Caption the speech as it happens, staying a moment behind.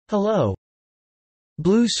Hello.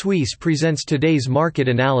 Blue Suisse presents today's market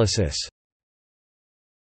analysis.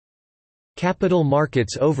 Capital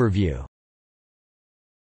Markets Overview.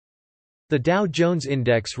 The Dow Jones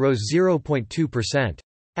Index rose 0.2%.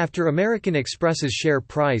 After American Express's share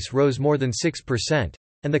price rose more than 6%,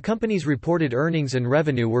 and the company's reported earnings and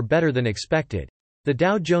revenue were better than expected, the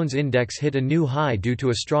Dow Jones Index hit a new high due to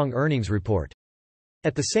a strong earnings report.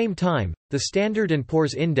 At the same time, the Standard &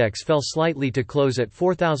 Poor's Index fell slightly to close at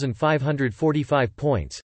 4,545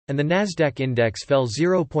 points, and the Nasdaq Index fell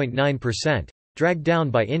 0.9%, dragged down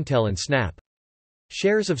by Intel and Snap.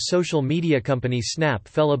 Shares of social media company Snap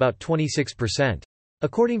fell about 26%.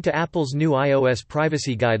 According to Apple's new iOS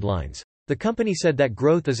privacy guidelines, the company said that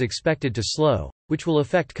growth is expected to slow, which will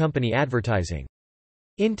affect company advertising.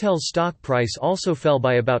 Intel's stock price also fell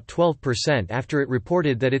by about 12% after it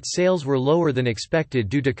reported that its sales were lower than expected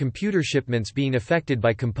due to computer shipments being affected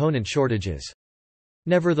by component shortages.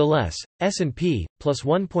 Nevertheless, S&P, plus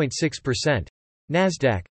 1.6%,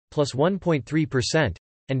 Nasdaq, plus 1.3%,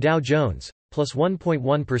 and Dow Jones, plus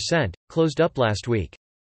 1.1%, closed up last week.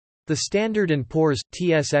 The Standard & Poor's,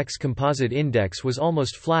 TSX Composite Index was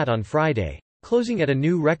almost flat on Friday, closing at a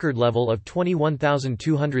new record level of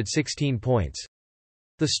 21,216 points.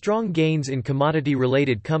 The strong gains in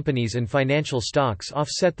commodity-related companies and financial stocks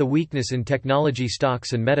offset the weakness in technology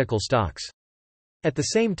stocks and medical stocks. At the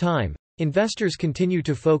same time, investors continue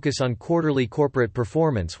to focus on quarterly corporate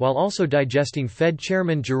performance while also digesting Fed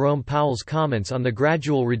Chairman Jerome Powell's comments on the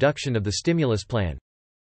gradual reduction of the stimulus plan.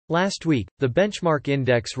 Last week, the benchmark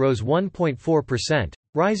index rose 1.4%,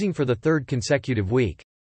 rising for the third consecutive week.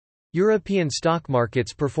 European stock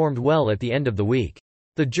markets performed well at the end of the week.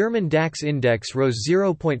 The German DAX index rose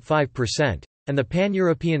 0.5%, and the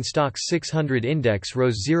Pan-European Stoxx 600 index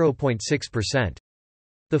rose 0.6%.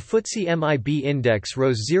 The FTSE MIB index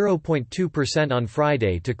rose 0.2% on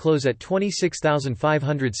Friday to close at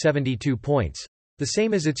 26,572 points, the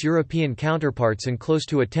same as its European counterparts and close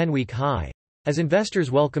to a 10-week high, as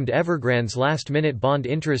investors welcomed Evergrande's last-minute bond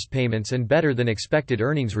interest payments and better-than-expected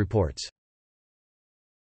earnings reports.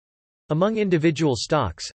 Among individual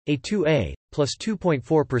stocks, A2A, plus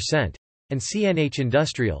 2.4%, and CNH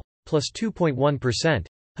Industrial, plus 2.1%,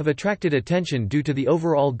 have attracted attention due to the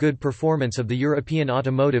overall good performance of the European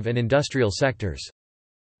automotive and industrial sectors.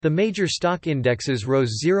 The major stock indexes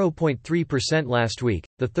rose 0.3% last week,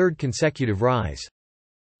 the third consecutive rise.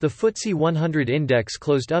 The FTSE 100 index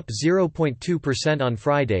closed up 0.2% on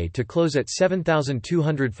Friday to close at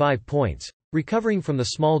 7,205 points, recovering from the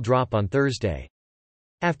small drop on Thursday.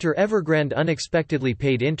 After Evergrande unexpectedly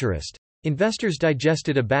paid interest, investors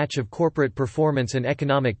digested a batch of corporate performance and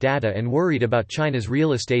economic data and worried about China's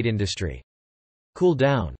real estate industry. Cool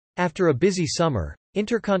down. After a busy summer,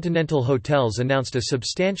 Intercontinental Hotels announced a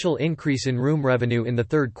substantial increase in room revenue in the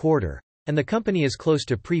third quarter, and the company is close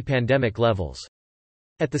to pre-pandemic levels.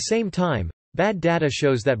 At the same time, bad data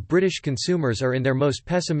shows that British consumers are in their most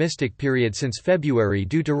pessimistic period since February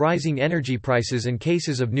due to rising energy prices and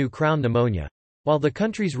cases of new crown pneumonia, while the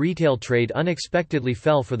country's retail trade unexpectedly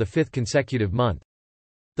fell for the fifth consecutive month.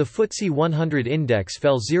 The FTSE 100 index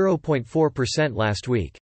fell 0.4% last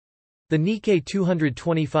week. The Nikkei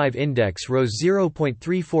 225 index rose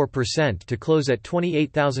 0.34% to close at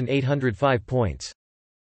 28,805 points.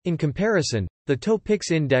 In comparison, the Topix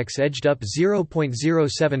index edged up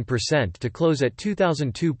 0.07% to close at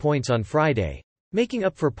 2,002 points on Friday, making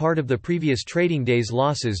up for part of the previous trading day's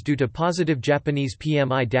losses due to positive Japanese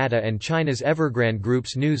PMI data and China's Evergrande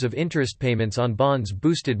Group's news of interest payments on bonds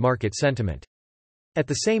boosted market sentiment. At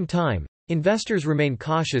the same time, investors remain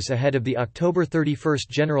cautious ahead of the October 31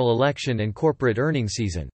 general election and corporate earnings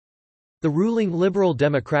season. The ruling Liberal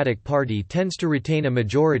Democratic Party tends to retain a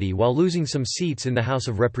majority while losing some seats in the House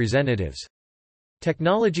of Representatives.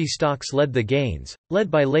 Technology stocks led the gains,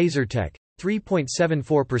 led by LaserTech,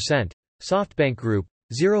 3.74%, SoftBank Group,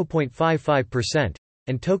 0.55%,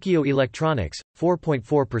 and Tokyo Electronics,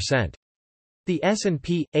 4.4%. The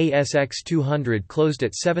S&P/ASX 200 closed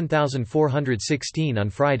at 7,416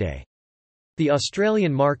 on Friday. The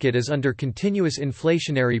Australian market is under continuous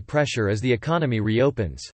inflationary pressure as the economy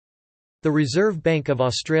reopens. The Reserve Bank of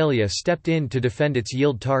Australia stepped in to defend its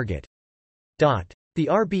yield target. The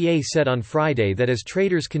RBA said on Friday that as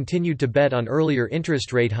traders continued to bet on earlier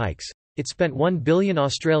interest rate hikes, it spent $1 billion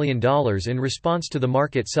in response to the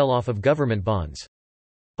market sell-off of government bonds.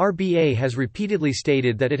 RBA has repeatedly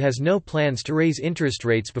stated that it has no plans to raise interest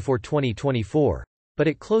rates before 2024, but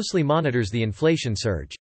it closely monitors the inflation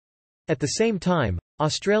surge. At the same time,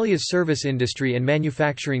 Australia's Service Industry and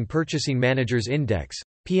Manufacturing Purchasing Managers Index,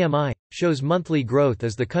 PMI, shows monthly growth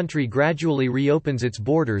as the country gradually reopens its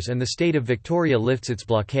borders and the state of Victoria lifts its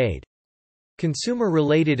blockade.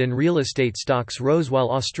 Consumer-related and real estate stocks rose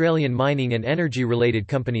while Australian mining and energy-related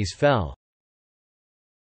companies fell.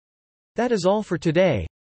 That is all for today.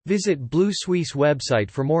 Visit Blue Suisse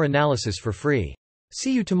website for more analysis for free.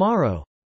 See you tomorrow.